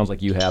 Like sounds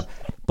like you have.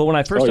 But when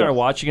I first started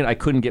watching it, I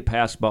couldn't get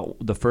past about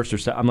the first or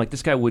second. I'm like,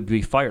 this guy would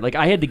be fired. Like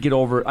I had to get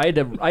over. I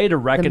had to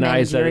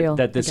recognize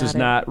that this is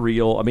not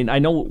real. I mean, I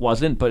know it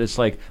wasn't, but it's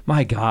like,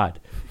 my God,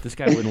 this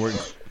guy wouldn't work.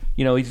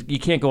 You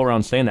can't go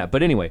around saying that.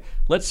 But anyway,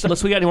 let's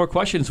we got any more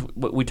questions?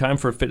 We time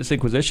for Fitness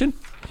Inquisition?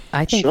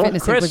 I think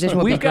Fitness Inquisition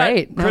would be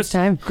great. Next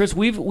time, Chris,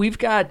 we've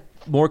got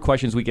more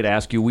questions we could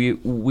ask you.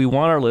 We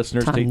want our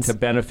listeners to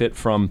benefit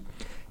from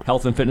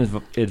health and fitness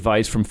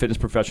advice from fitness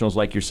professionals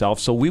like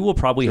yourself. So we will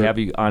probably have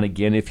you on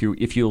again if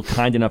you're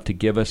kind enough to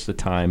give us the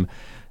time.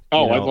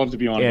 I'd love to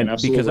be on again,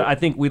 absolutely. Because I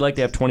think we like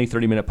to have 20,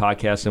 30-minute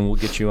podcasts, and we'll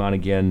get you on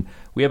again.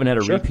 We haven't had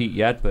a repeat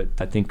yet, but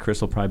I think Chris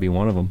will probably be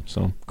one of them.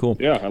 So cool.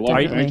 Yeah, I love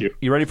it. Thank you.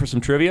 You ready for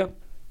some trivia?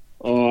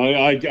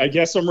 I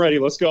guess I'm ready.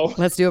 Let's go.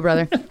 Let's do it,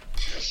 brother.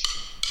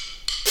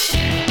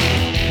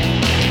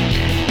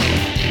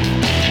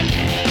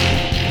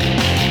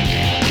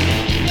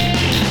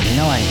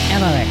 No one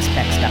ever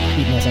expects the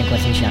Fitness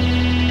Inquisition.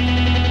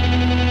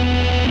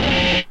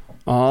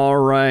 All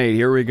right,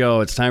 here we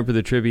go. It's time for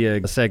the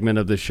trivia segment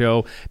of the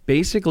show.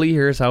 Basically,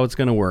 here's how it's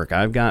going to work.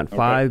 I've got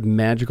 5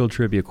 magical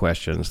trivia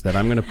questions that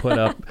I'm going to put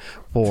up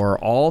for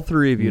all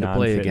 3 of you to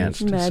play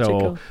against.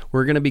 Magical. So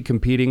we're going to be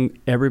competing,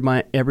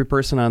 every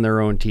person on their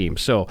own team.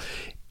 So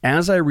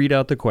as I read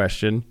out the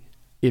question,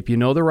 if you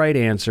know the right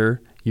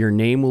answer, your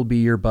name will be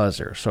your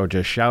buzzer. So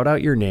just shout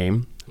out your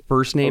name.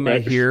 First name I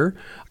hear,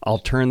 I'll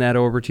turn that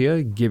over to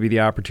you, give you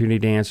the opportunity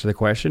to answer the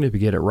question. If you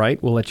get it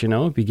right, we'll let you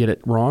know. If you get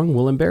it wrong,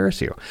 we'll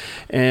embarrass you.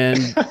 And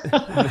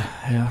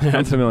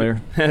I'm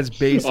familiar. That's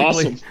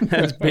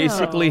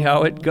basically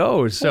how it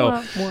goes.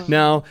 So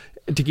now,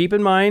 to keep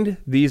in mind,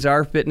 these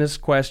are fitness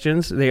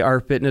questions. They are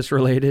fitness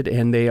related,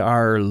 and they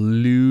are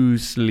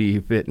loosely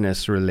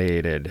fitness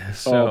related.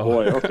 So, oh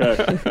boy,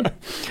 okay.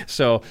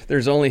 So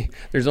there's only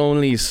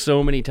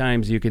so many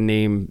times you can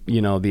name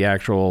the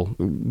actual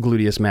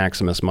gluteus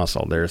maximus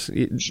muscle.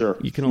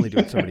 You can only do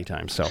it so many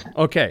times. So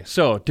okay,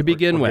 so to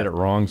begin with, get it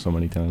wrong so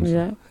many times.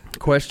 Yeah.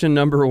 Question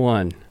number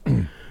 1.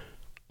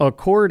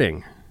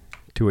 According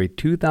to a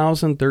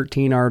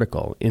 2013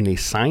 article in the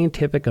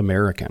Scientific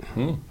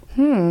American.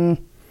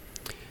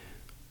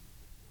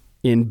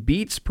 In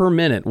beats per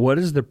minute, what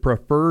is the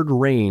preferred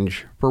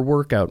range for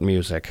workout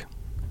music?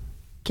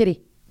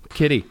 Kitty.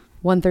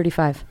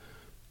 135.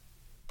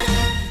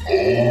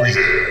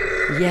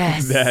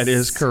 Yes. That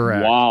is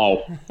correct.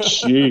 Wow.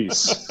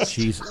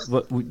 Jeez.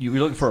 What, you were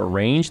looking for a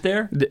range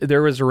there?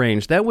 There was a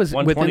range. That was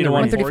within the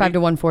 135 to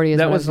 140 is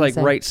that what was I like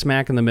saying. right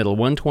smack in the middle.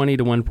 120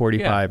 to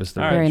 145 is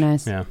the range. Very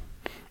nice. Yeah.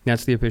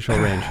 That's the official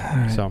range.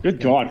 So good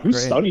God, who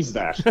studies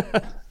that?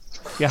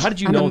 Yeah, how did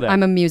you know that?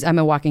 I'm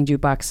a walking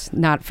jukebox.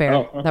 Not fair.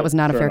 Oh, okay. That was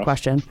not a fair enough.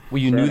 question. Well,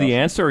 you knew the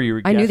answer, or you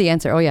were I knew the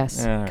answer. Oh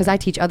yes, Yeah, because I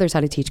teach others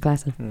how to teach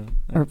classes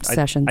or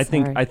sessions. I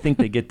think sorry.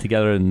 they get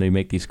together and they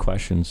make these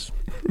questions.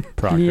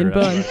 Proctor, Me and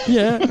Bun.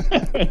 Yeah.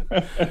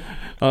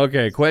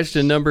 Okay,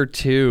 question number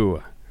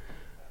 2.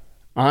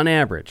 On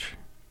average,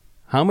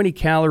 how many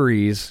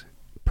calories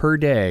per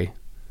day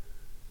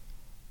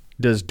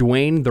does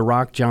Dwayne "The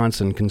Rock"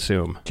 Johnson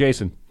consume?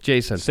 Jason.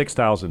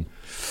 6,000.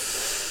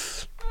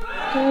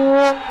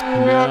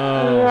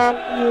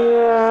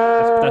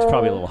 That's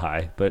probably a little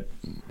high, but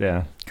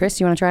yeah. Chris,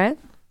 you want to try it?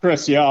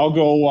 Chris, yeah, I'll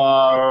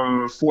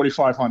go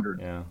 4,500.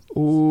 Yeah.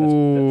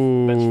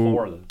 Ooh. That's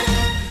 4 of them.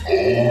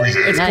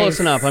 It's Nice. close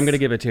enough. I'm going to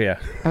give it to you.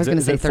 I was going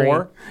to say 3.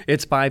 4?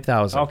 It's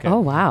 5,000. Okay. Oh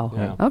wow.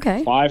 Yeah.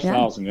 Okay.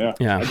 5,000, yeah.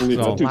 Yeah, I believe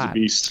so- that dude's Wow. a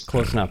beast.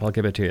 Close enough. I'll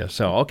give it to you.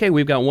 So, okay,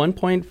 we've got 1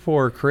 point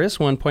for Chris,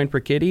 1 point for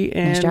Kitty,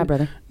 and Nice job,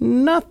 brother.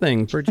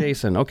 nothing for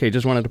Jason. Okay,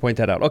 just wanted to point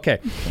that out. Okay.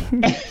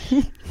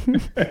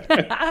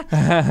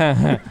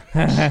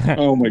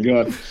 Oh my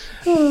God.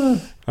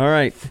 All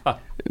right.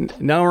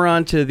 Now we're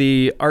on to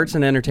the arts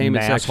and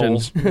entertainment section.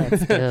 Assholes.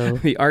 Let's go.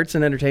 The arts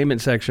and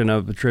entertainment section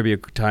of the trivia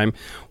time.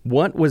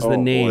 What was the Oh,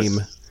 boy. name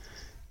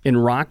in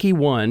Rocky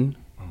 1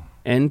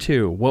 and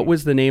 2? What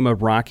was the name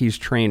of Rocky's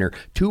trainer?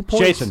 2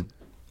 points. Jason.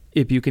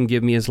 If you can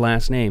give me his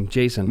last name.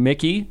 Jason.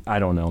 Mickey? I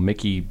don't know.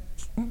 Mickey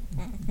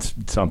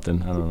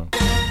something. I don't know.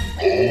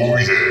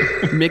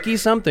 Mickey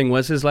something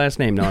was his last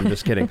name. No, I'm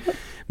just kidding.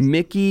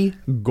 Mickey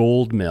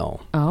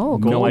Goldmill. Oh,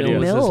 No Gold idea.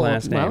 Mill. Was his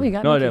last name. Well, you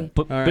got No Mickey. idea.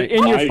 But, All but right.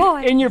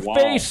 in your Wow.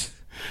 face.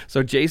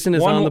 So Jason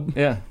is on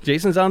the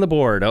Jason's on the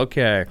board.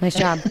 Okay. Nice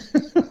job.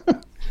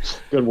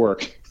 Good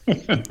work.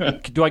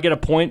 Do I get a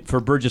point for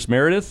Burgess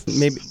Meredith?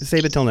 Maybe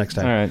save it till next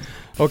time. All right.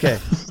 Okay.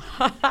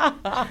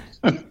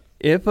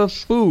 If a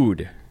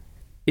food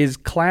is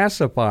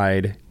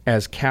classified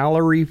as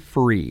calorie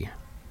free,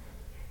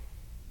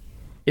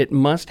 it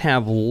must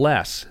have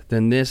less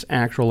than this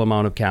actual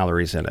amount of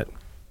calories in it.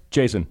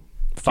 Jason,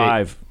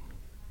 5.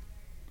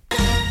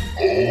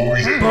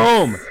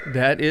 Boom.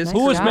 That is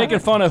Who was job. making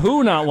fun of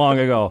who not long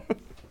ago?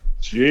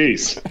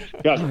 Jeez.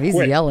 God, He's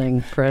quick.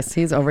 yelling, Chris.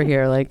 He's over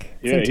here like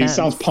it's Yeah, he intense.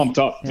 sounds pumped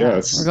up. Yeah,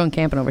 Yes. we're going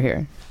camping over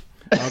here.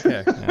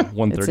 okay. Yeah,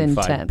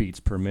 135 intense. beats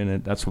per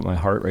minute. That's what my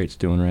heart rate's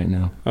doing right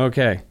now.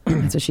 Okay.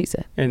 That's what she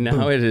said. And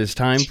now it is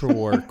time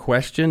for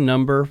question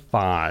number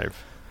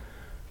 5.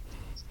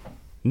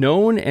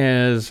 Known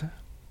as,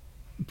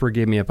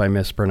 forgive me if I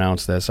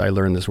mispronounce this, I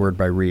learned this word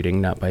by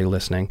reading, not by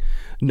listening.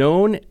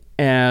 Known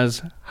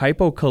as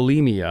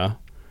hypokalemia,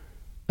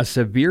 a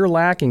severe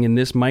lacking in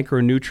this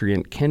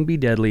micronutrient can be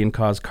deadly and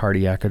cause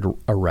cardiac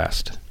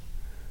arrest.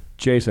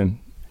 Jason,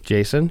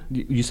 Jason?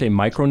 you say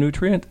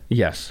micronutrient?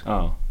 Yes.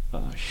 Oh,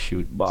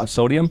 shoot.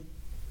 Sodium?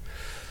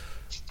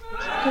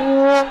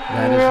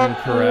 That is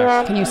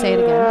incorrect. Can you say it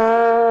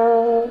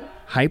again?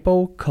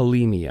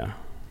 Hypokalemia.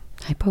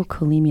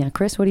 Hypokalemia.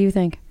 Chris, what do you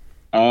think?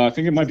 I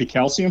think it might be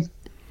calcium.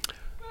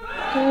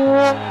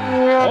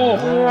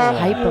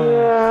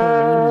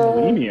 Hypokalemia.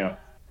 Anemia.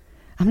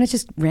 I'm going to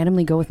just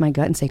randomly go with my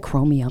gut and say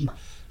chromium.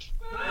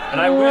 And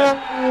I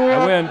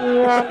win.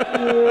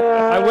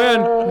 I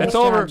win. It's Nice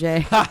over. job,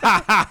 Jay.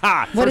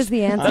 What is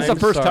the answer? That's the I'm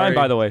first time, sorry.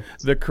 by the way.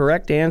 The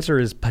correct answer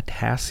is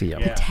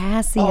potassium.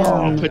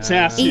 Potassium.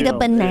 Potassium. Eat a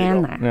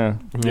banana. Yeah.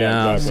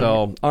 Yeah, exactly.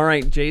 so, all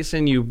right,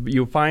 Jason,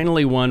 you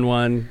finally won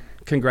one.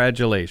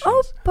 Congratulations.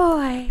 Oh,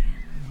 boy.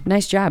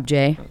 Nice job,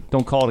 Jay.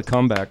 Don't call it a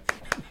comeback.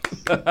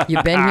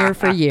 You've been here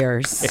for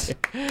years.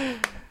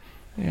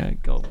 Yeah,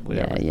 go.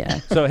 Whatever. Yeah.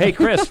 So, hey,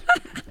 Chris.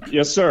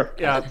 Yes, sir.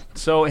 Yeah.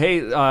 So, hey,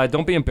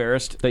 don't be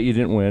embarrassed that you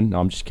didn't win. No,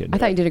 I'm just kidding. I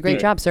thought you did a great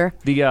job, sir.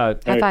 The High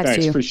Hey, fives thanks.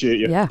 to you. Appreciate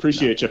you. Yeah.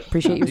 Appreciate you.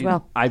 Appreciate you as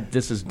well.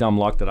 this is dumb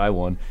luck that I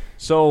won.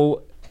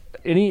 So,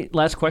 any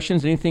last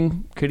questions?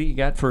 Anything, Kitty, you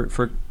got for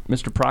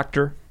Mr.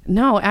 Proctor?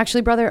 No,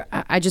 actually, brother,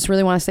 I just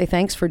really want to say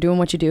thanks for doing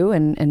what you do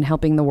and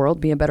helping the world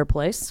be a better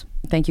place.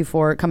 Thank you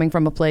for coming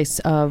from a place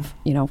of,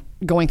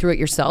 going through it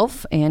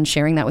yourself and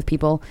sharing that with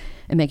people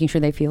and making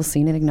sure they feel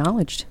seen and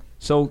acknowledged.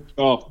 So,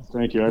 Oh,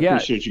 thank you. I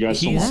appreciate you guys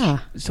so much. Yeah.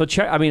 So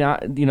check. I mean, I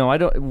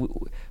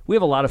don't. We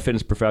have a lot of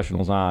fitness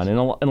professionals on, and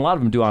a lot of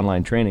them do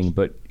online training.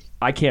 But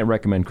I can't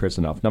recommend Chris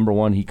enough. Number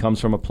one, he comes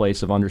from a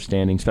place of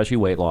understanding, especially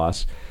weight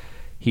loss.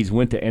 He's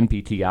went to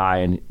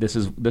NPTI, and this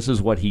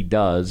is what he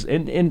does.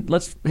 And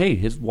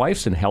his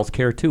wife's in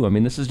healthcare too. I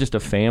mean, this is just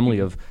a family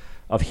of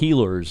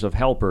healers, of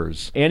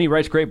helpers. And he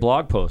writes great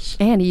blog posts.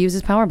 And he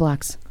uses power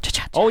blocks.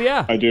 Cha-cha-cha. Oh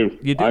yeah, I do.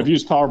 You do? I've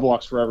used Power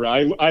Blocks forever.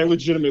 I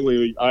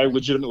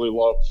legitimately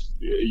love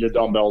your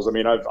dumbbells. I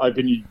mean, I've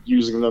been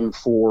using them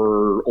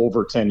for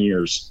over 10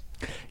 years.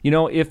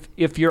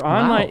 If you're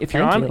online,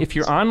 thank you. if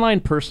you're online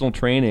personal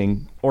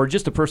training or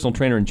just a personal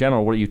trainer in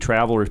general, where you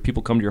travel or if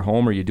people come to your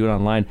home or you do it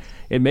online,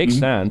 it makes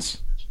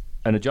sense.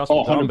 An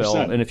adjustable 100%.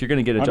 dumbbell, and if you're going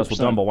to get an adjustable 100%.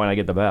 dumbbell, why not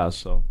get the best?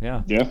 So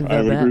yeah, Yeah,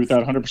 I would agree with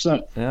that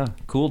 100%. yeah,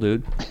 cool,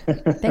 dude.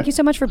 Thank you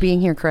so much for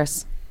being here,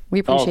 Chris. We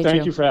appreciate Oh,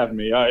 thank you for having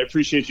me. I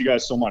appreciate you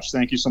guys so much.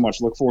 Thank you so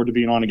much. Look forward to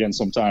being on again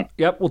sometime.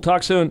 Yep, we'll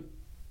talk soon.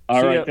 All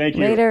See right, ya. thank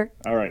you. Later.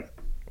 All right.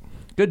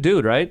 Good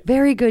dude, right?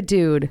 Very good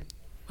dude.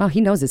 Well,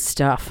 he knows his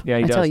stuff. Yeah,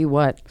 he I does. tell you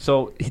what.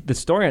 So the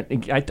story,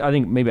 I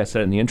think maybe I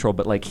said it in the intro,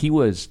 but like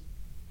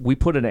we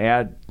put an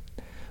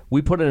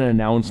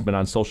announcement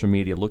on social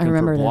media looking for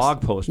remember this.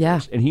 blog posters,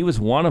 Yeah. and he was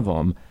one of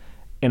them.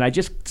 And I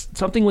just,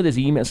 something with his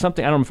email,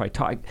 something, I don't know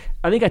if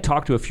I think I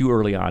talked to a few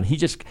early on. He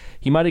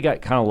might have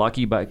got kind of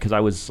lucky because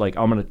I was like,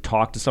 I'm going to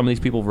talk to some of these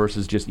people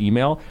versus just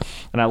email.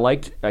 And I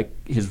liked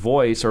his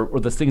voice or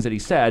the things that he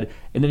said.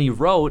 And then he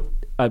wrote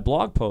a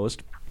blog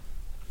post.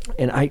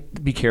 And I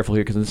be careful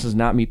here because this is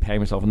not me patting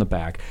myself on the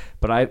back,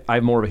 but I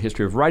have more of a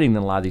history of writing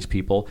than a lot of these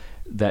people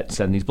that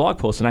send these blog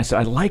posts. And I said,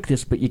 I like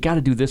this, but you got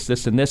to do this,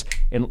 this, and this.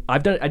 And I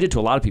did to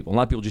a lot of people. A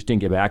lot of people just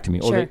didn't get back to me,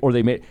 Sure. or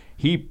they made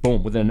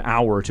within an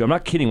hour or two. I'm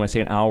not kidding when I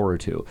say an hour or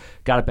two.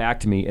 Got it back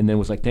to me, and then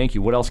was like, "Thank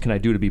you. What else can I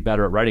do to be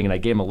better at writing?" And I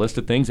gave him a list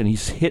of things, and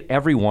he's hit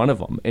every one of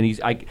them. And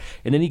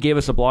and then he gave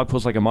us a blog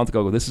post like a month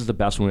ago. This is the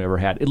best one we ever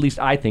had. At least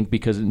I think,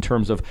 because in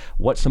terms of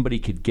what somebody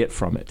could get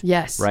from it.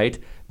 Yes. Right.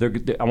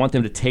 I want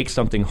them to take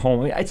something home.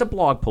 I mean, it's a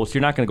blog post.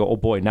 You're not going to go, oh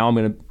boy, now I'm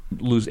going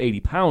to lose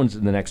 80 pounds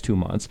in the next 2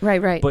 months.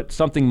 Right. But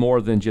something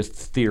more than just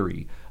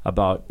theory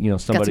about somebody.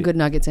 Got some good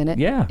nuggets in it.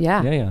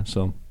 Yeah.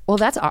 So Well,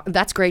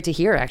 that's great to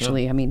hear,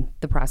 actually. I mean,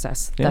 the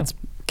process. Yeah. That's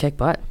kick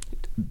butt.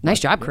 Nice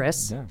job,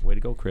 Chris, yeah, way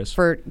to go, Chris.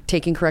 for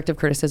taking corrective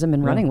criticism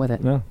and running with it.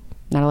 Yeah.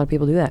 Not a lot of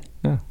people do that.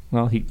 Yeah.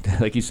 Well, he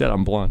like he said,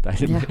 I'm blunt. I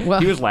didn't. Yeah, well-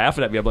 He was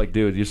laughing at me. I'm like,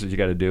 dude, this is what you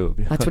got to do.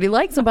 That's what he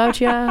likes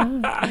about you.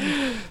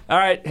 All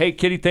right. Hey,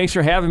 Kitty, thanks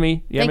for having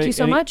me. Thank you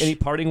so much. Any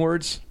parting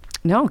words?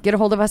 No, get a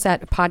hold of us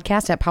at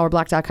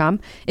podcast@powerblock.com.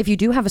 If you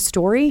do have a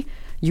story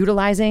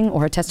utilizing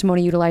or a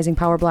testimony utilizing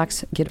Power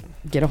Blocks, get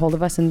a hold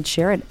of us and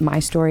share it. My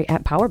story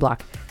at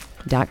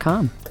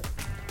powerblock.com.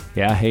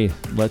 Yeah. Hey,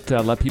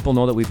 let people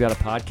know that we've got a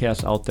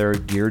podcast out there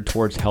geared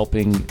towards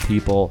helping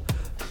people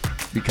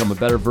become a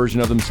better version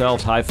of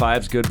themselves. High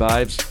fives, good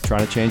vibes,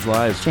 trying to change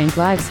lives. Change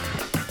lives.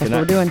 That's what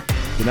we're doing.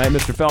 Good night,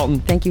 Mr. Felton.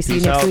 Thank you. See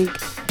Peace you next out. week.